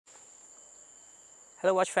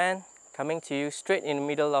Hello watch fan, coming to you straight in the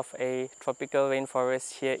middle of a tropical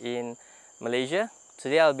rainforest here in Malaysia.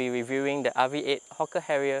 Today I'll be reviewing the Avi-8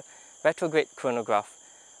 Harrier Retrograde chronograph.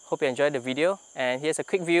 Hope you enjoyed the video, and here's a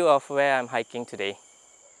quick view of where I'm hiking today.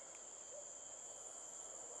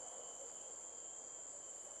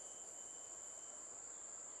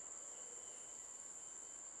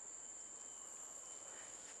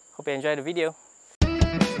 Hope you enjoyed the video.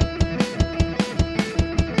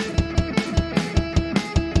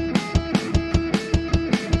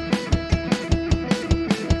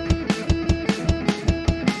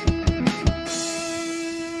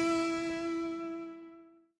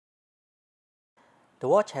 The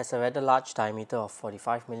watch has a rather large diameter of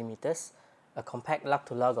 45mm, a compact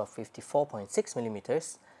lug-to-lug of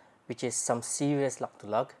 54.6mm, which is some serious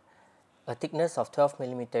lug-to-lug, a thickness of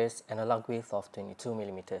 12mm and a lug width of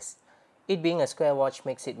 22mm. It being a square watch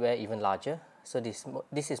makes it wear even larger, so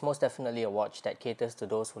this is most definitely a watch that caters to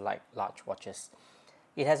those who like large watches.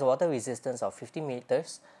 It has a water resistance of 50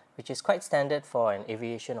 meters, which is quite standard for an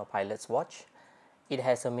aviation or pilot's watch. It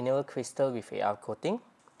has a mineral crystal with AR coating,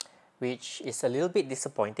 which is a little bit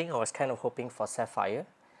disappointing. I was kind of hoping for sapphire.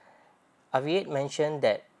 Avi-8 mentioned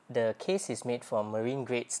that the case is made from marine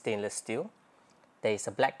grade stainless steel. There is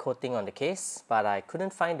a black coating on the case, but I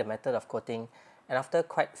couldn't find the method of coating, and after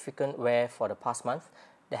quite frequent wear for the past month,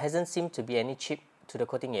 there hasn't seemed to be any chip to the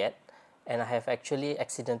coating yet, and I have actually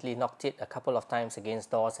accidentally knocked it a couple of times against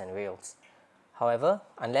doors and rails. However,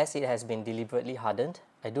 unless it has been deliberately hardened,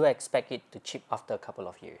 I do expect it to chip after a couple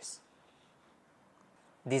of years.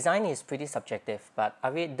 Design is pretty subjective, but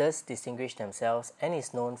Avi-8 does distinguish themselves and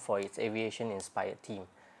is known for its aviation-inspired theme.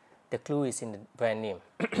 The clue is in the brand name.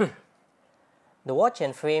 The watch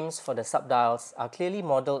and frames for the subdials are clearly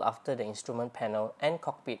modeled after the instrument panel and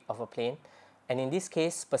cockpit of a plane, and in this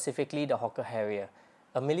case specifically the Hawker Harrier,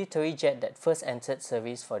 a military jet that first entered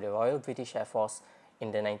service for the Royal British Air Force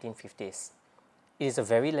in the 1950s. It is a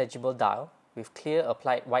very legible dial with clear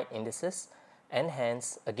applied white indices and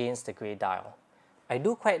hands against the grey dial. I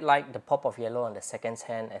do quite like the pop of yellow on the seconds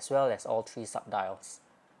hand as well as all three subdials.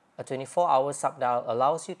 A 24-hour subdial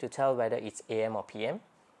allows you to tell whether it's AM or PM.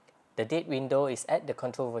 The date window is at the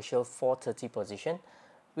controversial 4:30 position,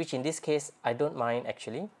 which in this case I don't mind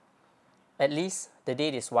actually. At least the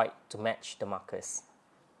date is white to match the markers.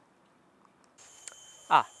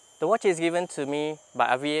 The watch is given to me by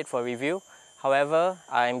Avi-8 for review. However,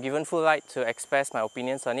 I'm given full right to express my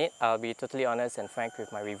opinions on it. I'll be totally honest and frank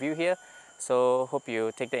with my review here. So hope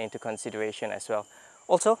you take that into consideration as well.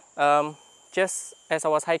 Also, just as I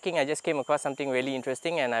was hiking, I just came across something really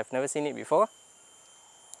interesting and I've never seen it before.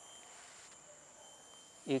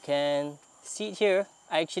 You can see it here.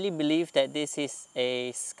 I actually believe that this is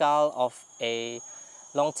a skull of a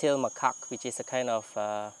long-tailed macaque, which is a kind of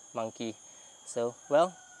monkey. So,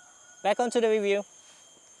 well, back onto the review.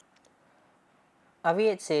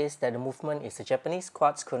 Avi-8 says that the movement is a Japanese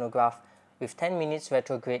quartz chronograph with 10 minutes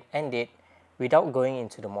retrograde and date without going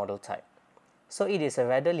into the model type. So it is a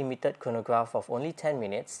rather limited chronograph of only 10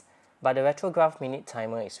 minutes, but the retrograph minute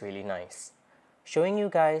timer is really nice, showing you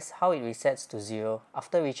guys how it resets to 0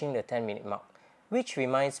 after reaching the 10-minute mark, which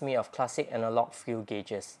reminds me of classic analog fuel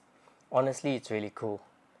gauges. Honestly, it's really cool.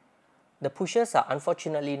 The pushers are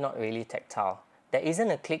unfortunately not really tactile. There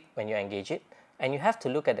isn't a click when you engage it, and you have to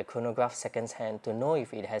look at the chronograph seconds hand to know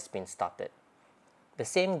if it has been started. The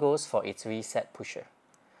same goes for its reset pusher.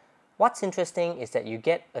 What's interesting is that you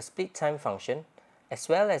get a split time function as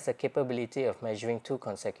well as the capability of measuring 2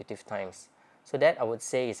 consecutive times, so that I would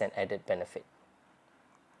say is an added benefit.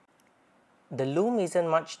 The lume isn't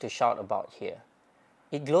much to shout about here.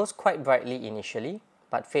 It glows quite brightly initially,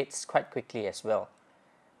 but fades quite quickly as well.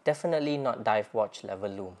 Definitely not dive watch level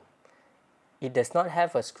lume. It does not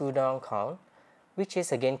have a screw down crown, which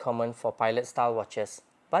is again common for pilot style watches,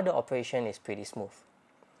 but the operation is pretty smooth.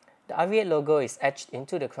 The Avi-8 logo is etched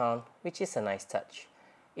into the crown, which is a nice touch.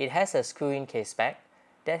 It has a screw-in case back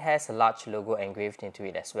that has a large logo engraved into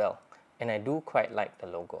it as well, and I do quite like the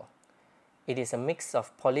logo. It is a mix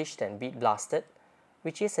of polished and bead blasted,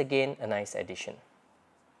 which is again a nice addition.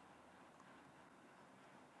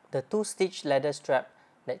 The 2-stitch leather strap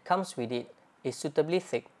that comes with it is suitably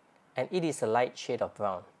thick, and it is a light shade of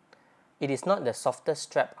brown. It is not the softest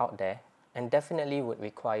strap out there and definitely would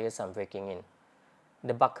require some breaking in.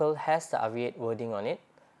 The buckle has the Avi-8 wording on it,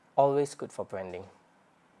 always good for branding.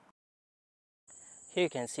 Here you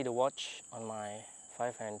can see the watch on my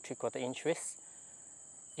 5 3/4 inch wrist.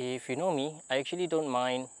 If you know me, I actually don't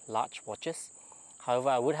mind large watches. However,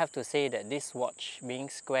 I would have to say that this watch, being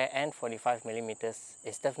square and 45mm,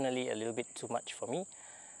 is definitely a little bit too much for me.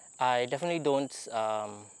 I definitely don't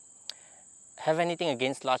have anything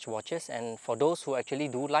against large watches, and for those who actually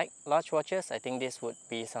do like large watches, I think this would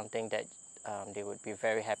be something that they would be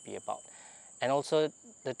very happy about. And also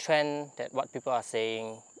the trend that what people are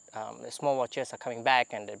saying, the small watches are coming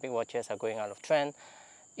back and the big watches are going out of trend.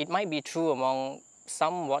 It might be true among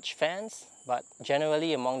some watch fans, but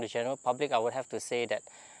generally among the general public, I would have to say that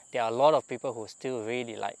there are a lot of people who still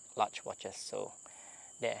really like large watches. So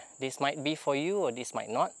there, this might be for you or this might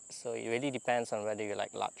not. So it really depends on whether you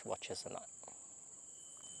like large watches or not.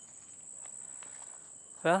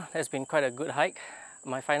 Well, that's been quite a good hike.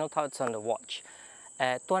 My final thoughts on the watch.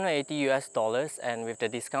 At $280 and with the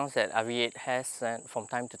discounts that Avi-8 has from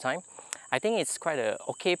time to time, I think it's quite a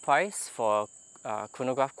okay price for a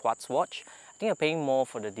chronograph quartz watch. I think you're paying more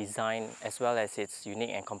for the design as well as its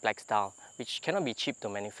unique and complex style, which cannot be cheap to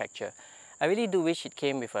manufacture. I really do wish it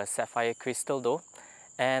came with a sapphire crystal though.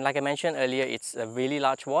 And like I mentioned earlier, it's a really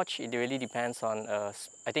large watch. It really depends on,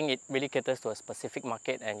 I think it really caters to a specific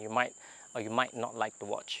market, and you might or you might not like the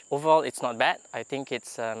watch. Overall, it's not bad. I think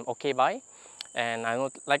it's an okay buy. And I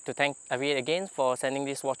would like to thank Avi-8 again for sending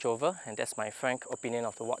this watch over, and that's my frank opinion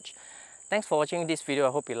of the watch. Thanks for watching this video.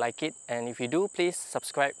 I hope you like it, and if you do, please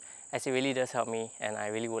subscribe, as it really does help me, and I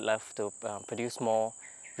really would love to produce more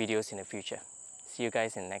videos in the future. See you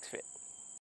guys in the next vid.